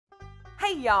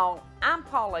Hey y'all, I'm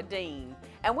Paula Deen,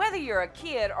 and whether you're a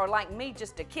kid or like me,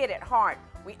 just a kid at heart,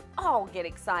 we all get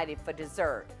excited for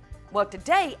dessert. Well,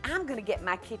 today I'm gonna get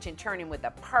my kitchen turning with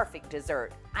the perfect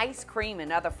dessert, ice cream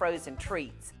and other frozen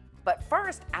treats. But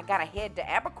first, I gotta head to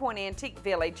Abercorn Antique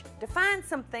Village to find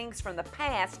some things from the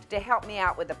past to help me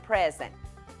out with the present.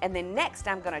 And then next,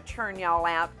 I'm gonna churn y'all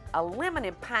out a lemon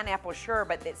and pineapple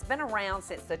sherbet that's been around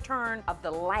since the turn of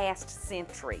the last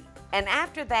century. And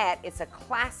after that, it's a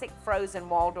classic frozen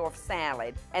Waldorf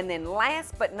salad. And then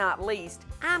last but not least,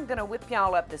 I'm gonna whip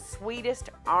y'all up the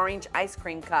sweetest orange ice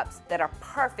cream cups that are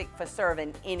perfect for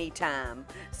serving anytime.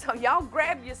 So y'all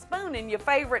grab your spoon and your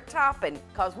favorite topping,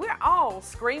 cause we're all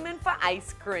screaming for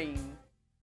ice cream.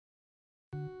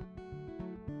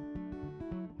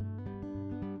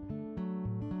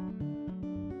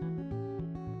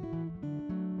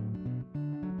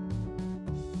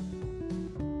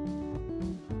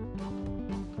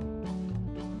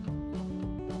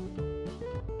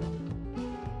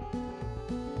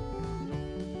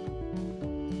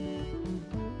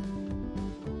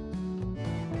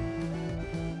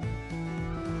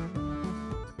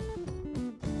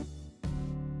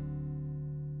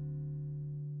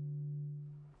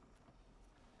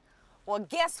 Well,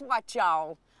 guess what,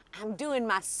 y'all? I'm doing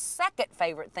my second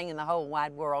favorite thing in the whole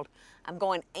wide world. I'm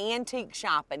going antique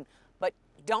shopping, but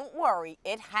don't worry,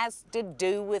 it has to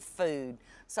do with food.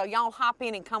 So y'all hop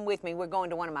in and come with me. We're going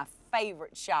to one of my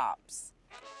favorite shops.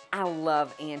 I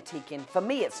love antiquing. For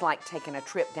me, it's like taking a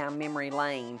trip down memory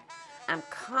lane. I'm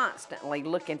constantly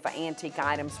looking for antique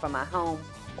items for my home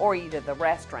or either the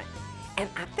restaurant. And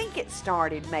I think it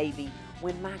started maybe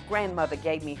when my grandmother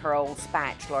gave me her old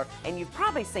spatula, and you've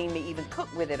probably seen me even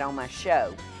cook with it on my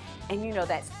show. And you know,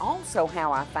 that's also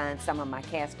how I find some of my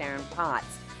cast iron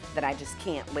pots that I just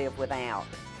can't live without.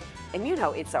 And you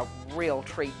know, it's a real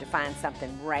treat to find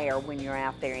something rare when you're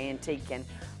out there antiquing,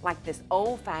 like this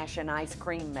old-fashioned ice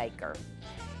cream maker.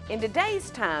 In today's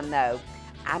time though,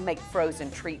 I make frozen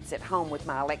treats at home with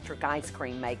my electric ice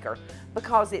cream maker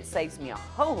because it saves me a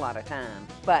whole lot of time.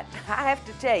 But I have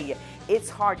to tell you, it's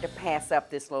hard to pass up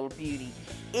this little beauty,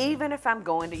 even if I'm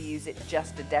going to use it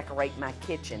just to decorate my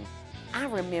kitchen. I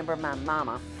remember my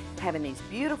mama having these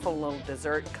beautiful little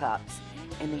dessert cups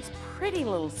and these pretty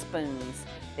little spoons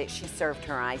that she served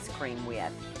her ice cream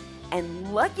with.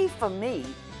 And lucky for me,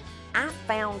 I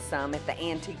found some at the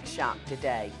antique shop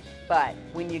today. But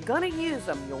when you're gonna use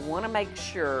them, you'll wanna make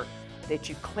sure that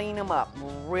you clean them up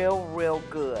real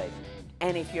good.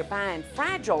 And if you're buying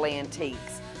fragile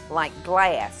antiques, like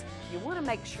glass, you wanna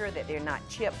make sure that they're not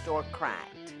chipped or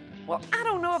cracked. Well, I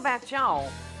don't know about y'all,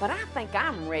 but I think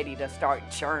I'm ready to start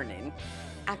churning.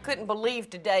 I couldn't believe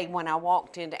today when I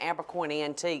walked into Abercorn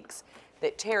Antiques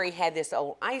that Terry had this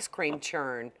old ice cream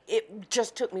churn. It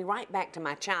just took me right back to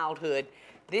my childhood.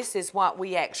 This is what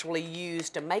we actually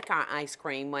used to make our ice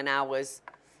cream when I was,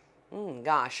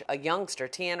 a youngster,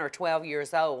 10 or 12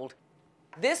 years old.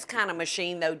 This kind of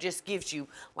machine, though, just gives you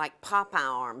like Popeye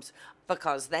arms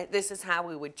because this is how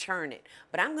we would churn it.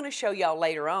 But I'm going to show y'all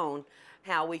later on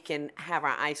how we can have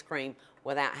our ice cream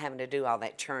without having to do all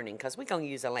that churning because we're going to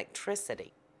use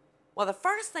electricity. Well, the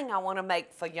first thing I want to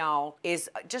make for y'all is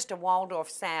just a Waldorf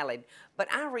salad,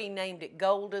 but I renamed it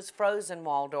Golda's Frozen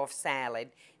Waldorf Salad.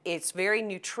 It's very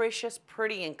nutritious,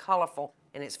 pretty, and colorful,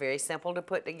 and it's very simple to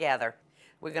put together.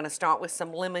 We're going to start with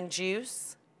some lemon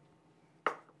juice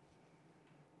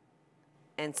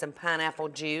and some pineapple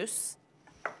juice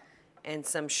and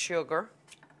some sugar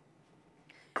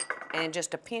and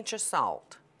just a pinch of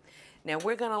salt. Now,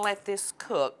 we're going to let this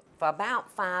cook for about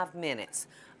 5 minutes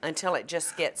until it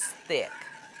just gets thick.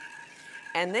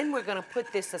 And then we're gonna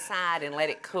put this aside and let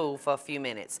it cool for a few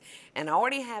minutes. And I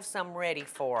already have some ready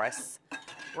for us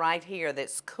right here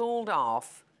that's cooled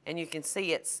off, and you can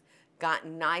see it's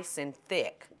gotten nice and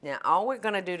thick. Now, all we're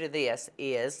gonna do to this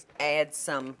is add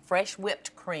some fresh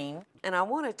whipped cream. And I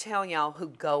wanna tell y'all who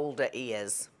Golda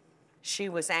is. She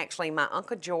was actually my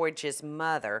Uncle George's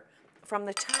mother. From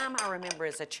the time I remember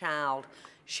as a child,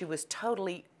 she was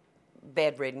totally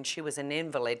bedridden. She was an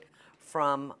invalid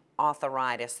from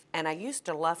arthritis. And I used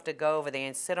to love to go over there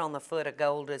and sit on the foot of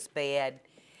Golda's bed,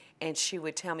 and she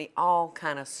would tell me all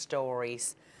kind of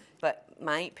stories. But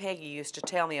my Aunt Peggy used to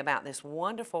tell me about this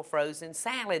wonderful frozen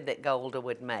salad that Golda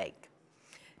would make.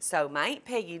 So my Aunt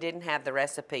Peggy didn't have the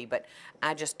recipe, but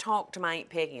I just talked to my Aunt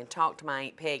Peggy and talked to my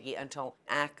Aunt Peggy until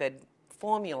I could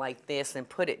formulate this and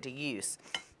put it to use.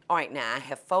 All right, now I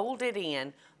have folded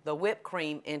in the whipped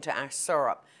cream into our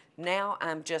syrup. Now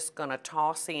I'm just gonna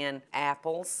toss in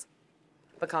apples,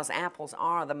 because apples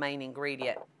are the main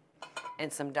ingredient,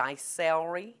 and some diced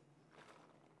celery,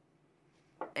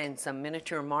 and some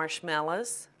miniature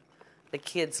marshmallows, The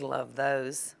kids love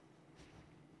those.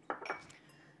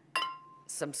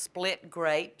 Some split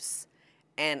grapes,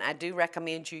 and I do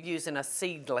recommend you using a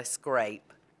seedless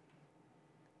grape.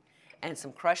 And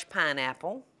some crushed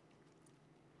pineapple.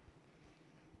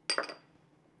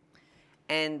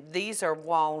 And these are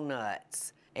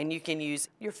walnuts. And you can use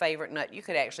your favorite nut. You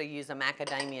could actually use a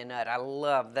macadamia nut. I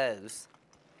love those.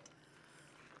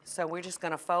 So we're just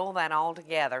gonna fold that all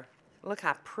together. Look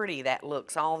how pretty that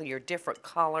looks, all your different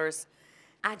colors.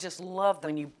 I just love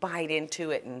when you bite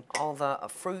into it and all the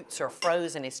fruits are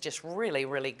frozen. It's just really,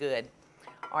 really good.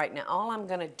 All right, now all I'm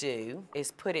gonna do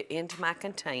is put it into my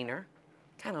container.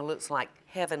 Kind of looks like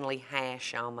heavenly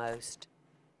hash almost.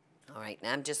 All right,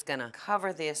 now I'm just gonna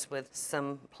cover this with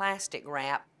some plastic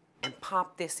wrap and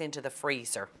pop this into the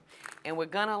freezer. And we're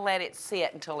gonna let it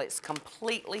sit until it's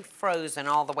completely frozen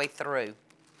all the way through.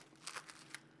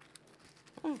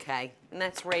 Okay, and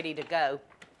that's ready to go.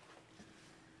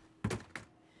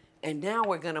 And now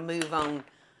we're gonna move on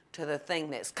to the thing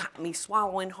that's got me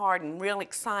swallowing hard and real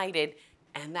excited,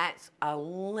 and that's a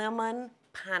lemon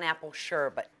pineapple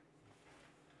sherbet.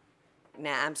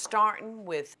 Now I'm starting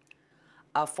with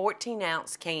a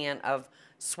 14-ounce can of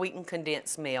sweetened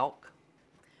condensed milk.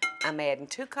 I'm adding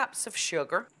 2 cups of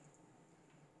sugar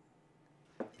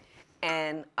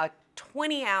and a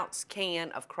 20-ounce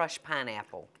can of crushed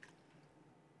pineapple.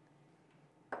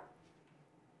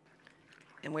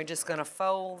 And we're just gonna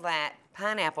fold that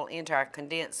pineapple into our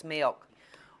condensed milk.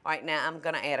 All right, now I'm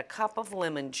gonna add a cup of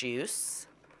lemon juice.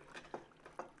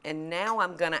 And now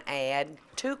I'm gonna add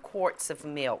 2 quarts of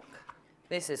milk.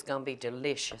 This is gonna be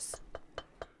delicious.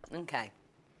 Okay,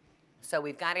 so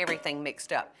we've got everything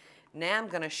mixed up. Now I'm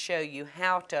gonna show you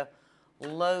how to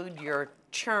load your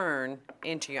churn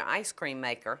into your ice cream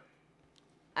maker.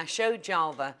 I showed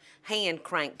y'all the hand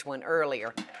cranked one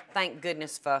earlier. Thank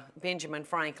goodness for Benjamin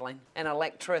Franklin and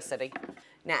electricity.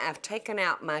 Now I've taken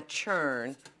out my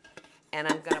churn and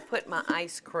I'm gonna put my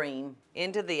ice cream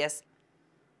into this.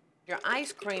 Your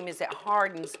ice cream, as it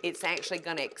hardens, it's actually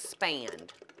gonna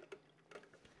expand.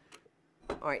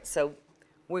 All right, so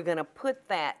we're gonna put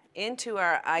that into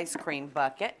our ice cream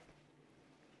bucket,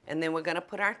 and then we're gonna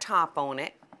put our top on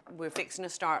it. We're fixing to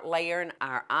start layering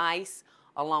our ice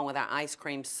along with our ice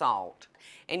cream salt.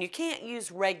 And you can't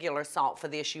use regular salt for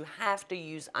this, you have to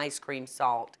use ice cream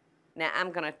salt. Now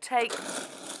I'm gonna take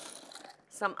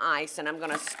some ice and I'm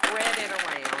gonna spread it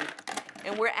around,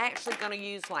 and we're actually gonna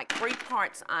use like 3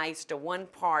 parts ice to 1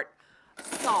 part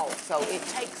salt, so it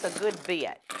takes a good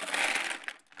bit.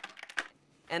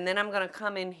 And then I'm gonna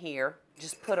come in here,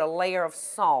 just put a layer of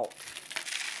salt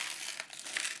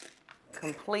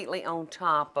completely on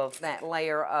top of that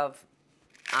layer of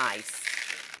ice.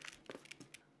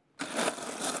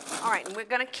 All right, and we're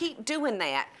gonna keep doing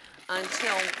that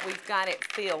until we've got it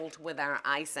filled with our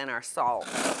ice and our salt.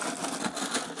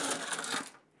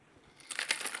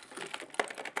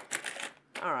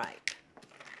 All right.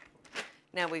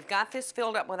 Now we've got this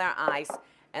filled up with our ice,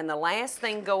 and the last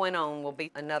thing going on will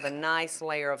be another nice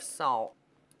layer of salt.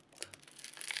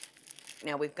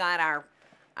 Now we've got our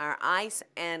ice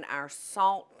and our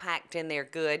salt packed in there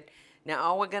good. Now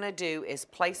all we're gonna do is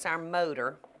place our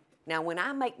motor. Now when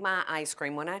I make my ice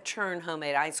cream, when I churn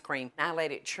homemade ice cream, I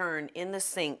let it churn in the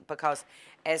sink, because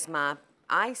as my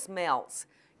ice melts,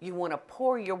 you wanna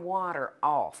pour your water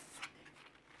off.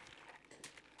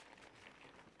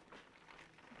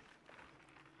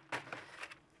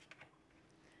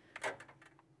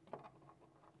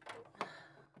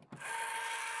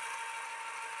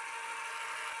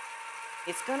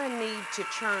 It's gonna need to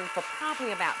churn for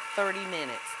probably about 30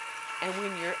 minutes. And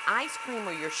when your ice cream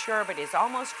or your sherbet is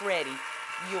almost ready,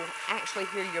 you'll actually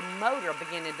hear your motor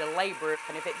beginning to labor.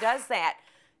 And if it does that,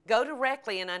 go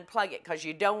directly and unplug it, because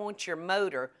you don't want your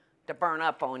motor to burn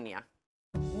up on you.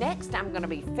 Next, I'm gonna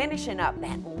be finishing up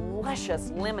that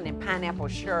luscious lemon and pineapple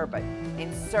sherbet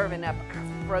and serving up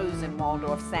our frozen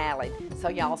Waldorf salad. So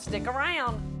y'all stick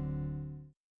around.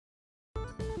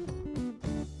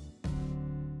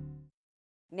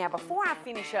 Now, before I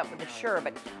finish up with the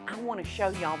sherbet, I want to show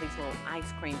y'all these little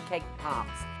ice cream cake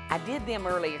pops. I did them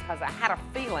earlier because I had a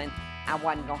feeling I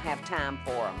wasn't going to have time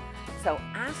for them. So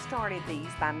I started these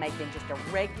by making just a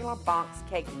regular box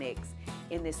cake mix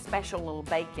in this special little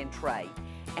baking tray.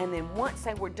 And then once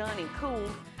they were done and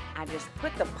cooled, I just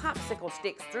put the popsicle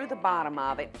sticks through the bottom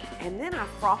of it, and then I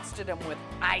frosted them with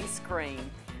ice cream.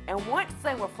 And once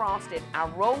they were frosted, I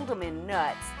rolled them in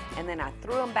nuts, and then I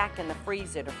threw them back in the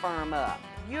freezer to firm up.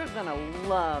 You're gonna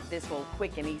love this little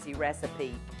quick and easy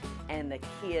recipe, and the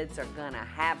kids are gonna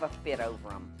have a fit over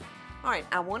them. All right,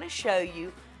 I wanna show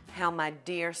you how my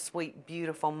dear, sweet,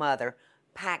 beautiful mother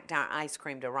packed our ice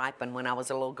cream to ripen when I was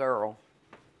a little girl.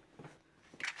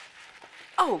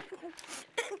 Oh,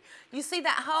 you see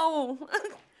that hole?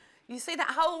 You see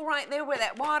that hole right there where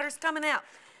that water's coming out?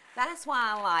 That's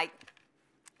why I like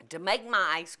to make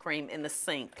my ice cream in the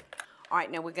sink. All right,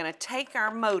 now we're gonna take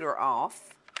our motor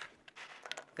off.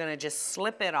 Gonna just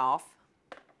slip it off.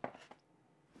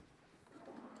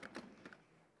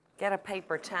 Get a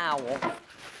paper towel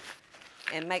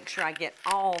and make sure I get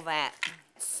all that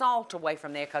salt away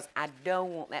from there because I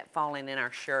don't want that falling in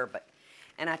our sherbet.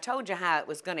 And I told you how it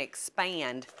was gonna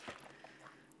expand.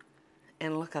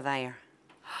 And look at there.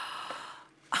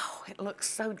 Oh, it looks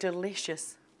so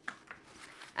delicious.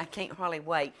 I can't hardly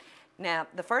wait. Now,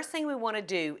 the first thing we want to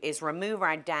do is remove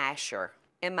our dasher.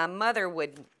 And my mother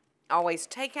would always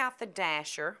take out the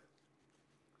dasher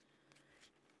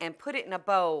and put it in a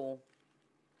bowl.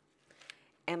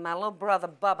 And my little brother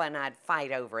Bubba and I'd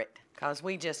fight over it because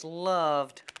we just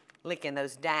loved licking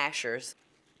those dashers.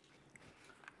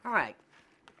 All right.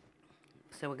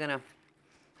 So we're going to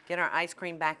get our ice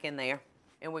cream back in there.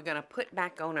 And we're going to put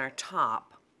back on our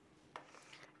top.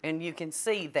 And you can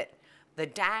see that the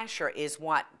dasher is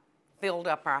what filled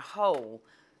up our hole.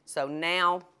 So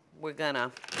now we're going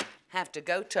to have to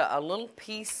go to a little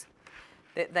piece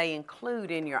that they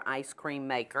include in your ice cream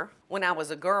maker. When I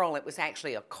was a girl, it was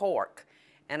actually a cork.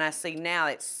 And I see now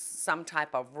it's some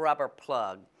type of rubber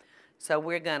plug. So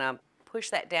we're going to push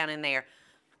that down in there.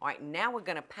 All right, now we're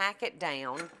going to pack it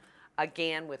down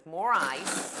again with more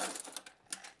ice.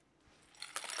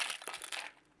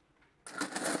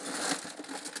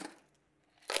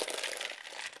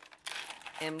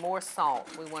 And more salt.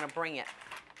 We want to bring it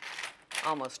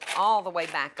almost all the way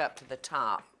back up to the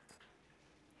top.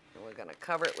 And we're going to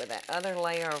cover it with that other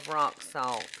layer of rock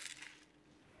salt.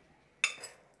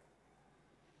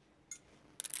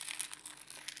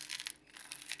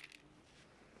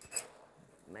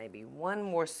 Maybe one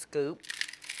more scoop.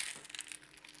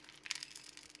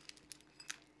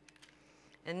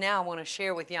 And now I want to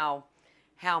share with y'all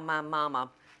how my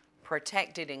mama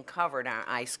protected and covered our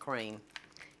ice cream.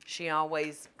 She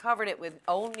always covered it with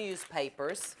old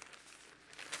newspapers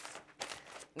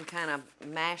and kind of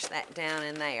mash that down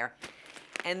in there.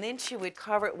 And then she would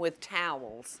cover it with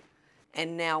towels.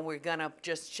 And now we're gonna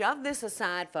just shove this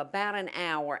aside for about an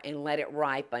hour and let it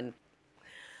ripen.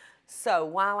 So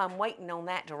while I'm waiting on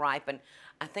that to ripen,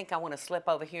 I think I want to slip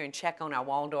over here and check on our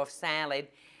Waldorf salad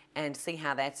and see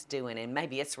how that's doing, and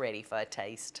maybe it's ready for a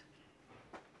taste.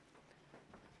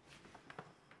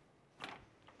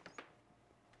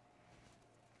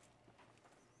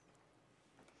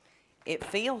 It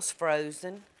feels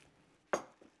frozen.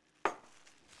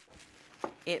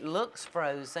 It looks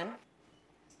frozen.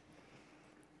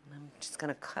 I'm just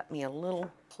going to cut me a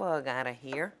little plug out of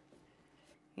here.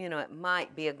 You know, it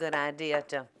might be a good idea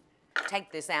to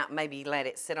take this out and maybe let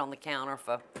it sit on the counter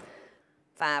for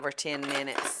 5 or 10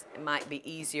 minutes. It might be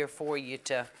easier for you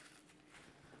to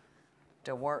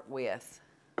work with.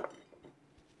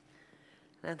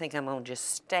 I think I'm going to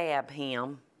just stab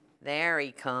him. There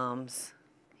he comes.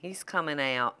 He's coming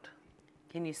out.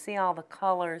 Can you see all the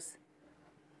colors?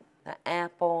 The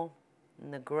apple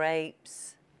and the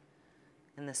grapes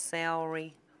and the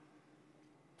celery.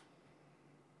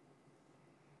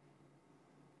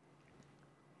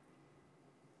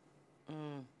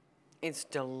 It's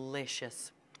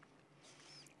delicious.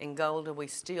 And Golda, we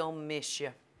still miss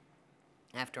you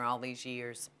after all these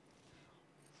years.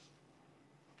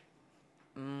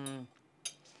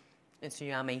 It's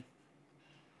yummy.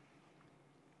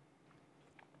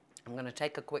 I'm going to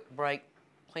take a quick break,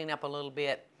 clean up a little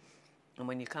bit, and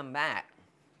when you come back,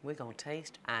 we're going to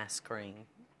taste ice cream.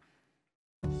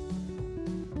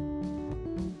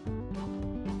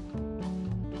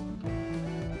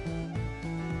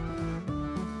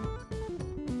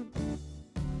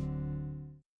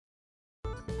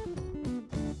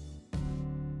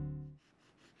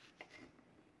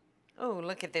 Oh,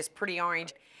 look at this pretty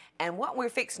orange. And what we're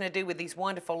fixing to do with these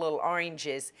wonderful little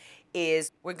oranges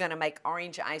is we're going to make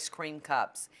orange ice cream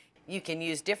cups. You can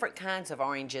use different kinds of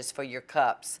oranges for your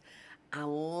cups. I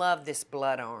love this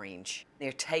blood orange.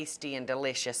 They're tasty and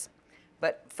delicious.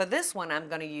 But for this one, I'm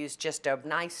going to use just a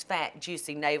nice, fat,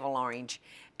 juicy navel orange.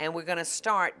 And we're going to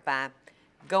start by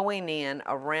going in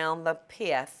around the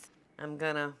pith. I'm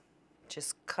going to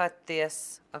just cut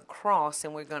this across,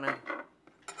 and we're going to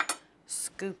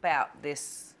scoop out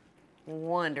this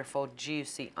wonderful,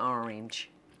 juicy orange.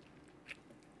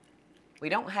 We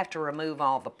don't have to remove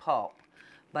all the pulp,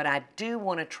 but I do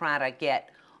want to try to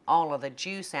get all of the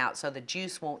juice out so the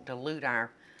juice won't dilute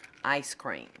our ice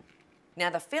cream. Now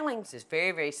the fillings is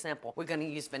very, very simple. We're going to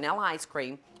use vanilla ice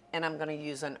cream, and I'm going to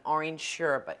use an orange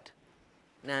sherbet.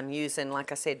 And I'm using,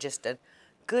 like I said, just a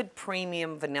good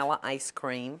premium vanilla ice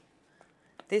cream.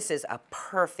 This is a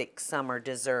perfect summer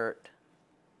dessert.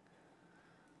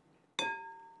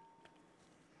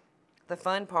 The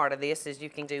fun part of this is you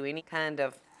can do any kind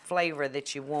of flavor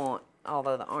that you want,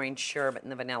 although the orange sherbet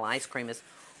and the vanilla ice cream is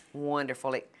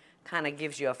wonderful. It kind of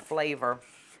gives you a flavor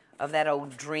of that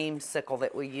old dreamsicle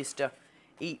that we used to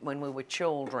eat when we were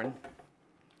children.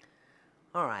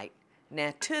 All right,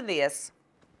 now to this,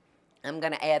 I'm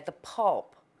going to add the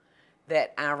pulp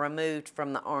that I removed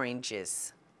from the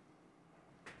oranges,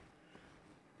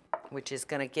 which is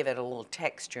going to give it a little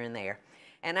texture in there.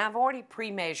 And I've already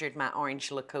pre-measured my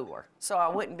orange liqueur, so I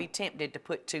wouldn't be tempted to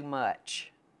put too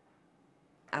much.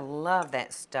 I love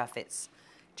that stuff. It's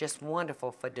just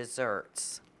wonderful for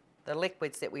desserts. The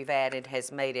liquids that we've added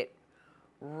has made it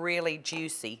really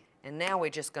juicy. And now we're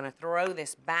just going to throw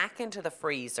this back into the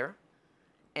freezer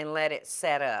and let it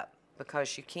set up,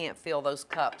 because you can't fill those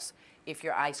cups if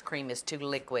your ice cream is too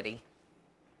liquidy.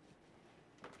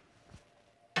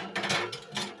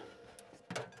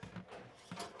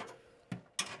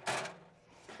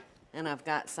 And I've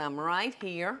got some right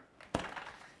here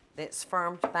that's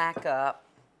firmed back up.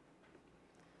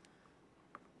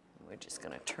 We're just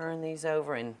going to turn these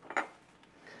over and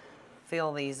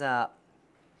fill these up.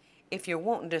 If you're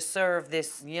wanting to serve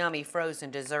this yummy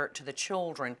frozen dessert to the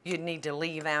children, you'd need to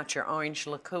leave out your orange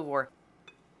liqueur.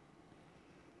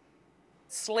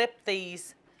 Slip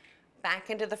these back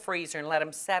into the freezer and let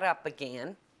them set up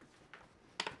again.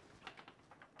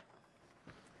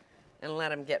 And let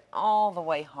them get all the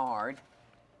way hard.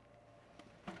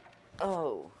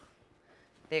 Oh,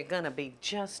 they're gonna be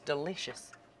just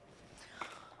delicious.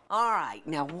 All right,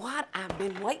 now what I've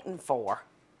been waiting for,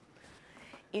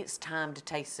 it's time to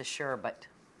taste the sherbet.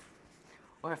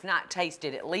 Or if not taste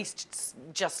it, at least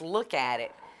just look at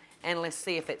it and let's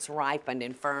see if it's ripened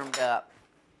and firmed up.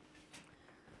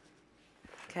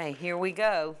 Okay, here we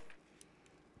go.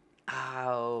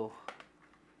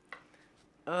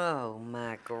 Oh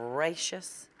my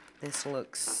gracious, this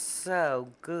looks so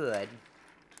good.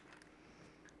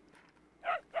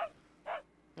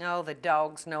 Oh, the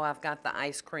dogs know I've got the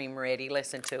ice cream ready.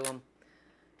 Listen to them.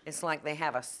 It's like they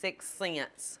have a sixth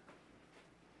sense.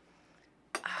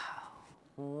 Oh,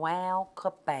 wow,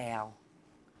 kapow.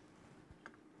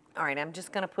 All right, I'm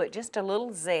just gonna put just a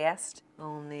little zest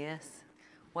on this.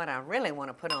 What I really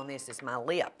wanna put on this is my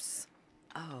lips.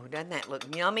 Oh, doesn't that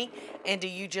look yummy? And do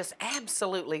you just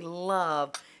absolutely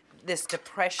love this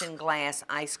depression glass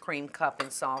ice cream cup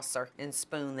and saucer and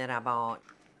spoon that I bought?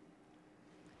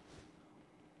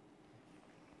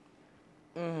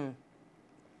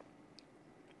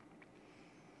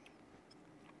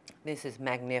 This is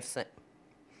magnificent.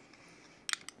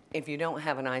 If you don't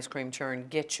have an ice cream churn,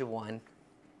 get you one.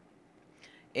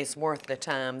 It's worth the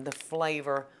time. The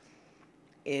flavor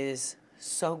is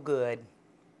so good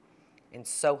and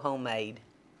so homemade.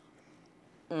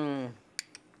 I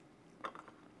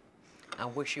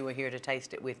wish you were here to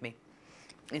taste it with me.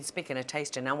 And speaking of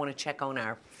tasting, I want to check on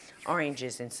our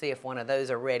oranges and see if one of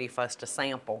those are ready for us to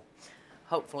sample.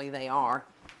 Hopefully they are.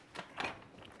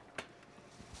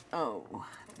 Oh,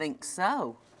 I think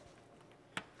so.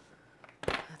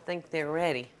 I think they're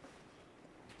ready.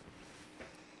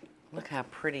 Look how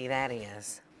pretty that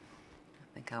is.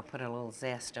 I think I'll put a little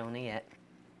zest on it.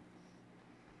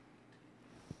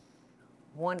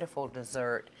 Wonderful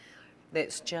dessert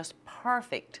that's just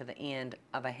perfect to the end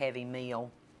of a heavy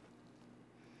meal.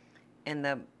 And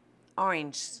the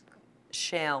orange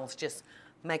shells just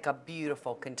make a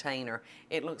beautiful container.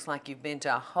 It looks like you've been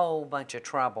to a whole bunch of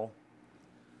trouble.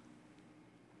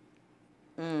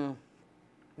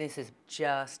 This is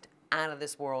just out of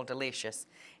this world delicious.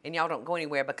 And y'all don't go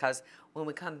anywhere, because when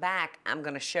we come back, I'm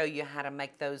going to show you how to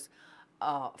make those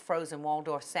frozen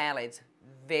Waldorf salads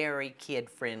very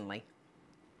kid-friendly.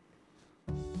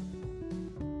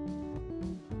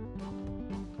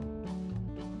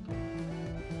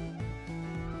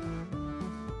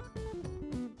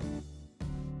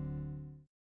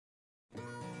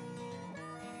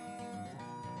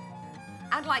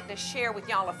 I'd like to share with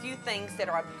y'all a few things that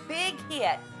are a big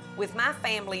hit with my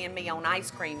family and me on ice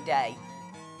cream day.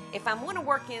 If I want to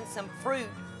work in some fruit,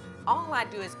 all I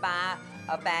do is buy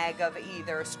a bag of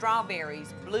either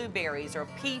strawberries, blueberries, or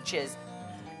peaches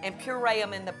and puree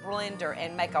them in the blender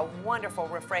and make a wonderful,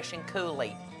 refreshing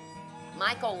coulis.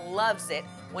 Michael loves it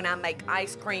when I make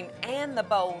ice cream and the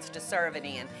bowls to serve it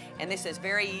in. And this is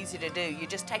very easy to do. You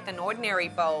just take an ordinary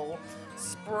bowl,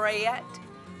 spray it,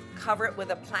 cover it with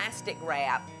a plastic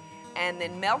wrap, and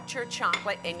then melt your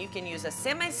chocolate, and you can use a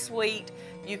semi-sweet,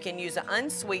 you can use an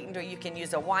unsweetened, or you can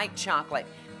use a white chocolate.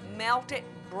 Melt it,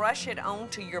 brush it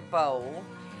onto your bowl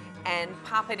and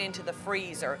pop it into the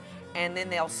freezer, and then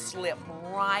they'll slip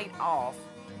right off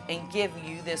and give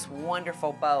you this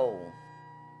wonderful bowl.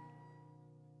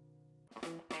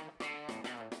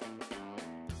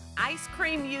 Ice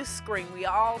cream, you scream. We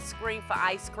all scream for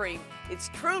ice cream. It's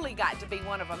truly got to be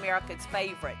one of America's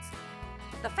favorites.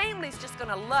 The family's just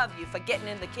gonna love you for getting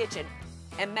in the kitchen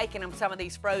and making them some of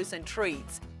these frozen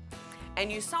treats.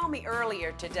 And you saw me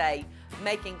earlier today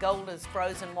making Golda's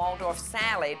frozen Waldorf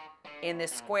salad in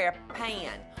this square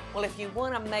pan. Well, if you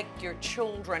want to make your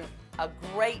children a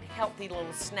great healthy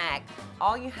little snack,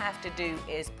 all you have to do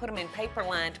is put them in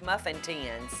paper-lined muffin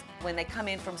tins. When they come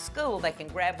in from school, they can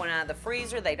grab one out of the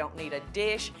freezer. They don't need a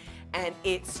dish, and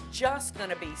it's just going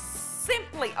to be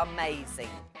simply amazing.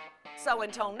 So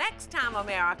until next time,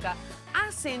 America,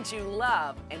 I send you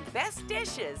love and best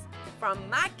dishes from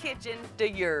my kitchen to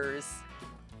yours.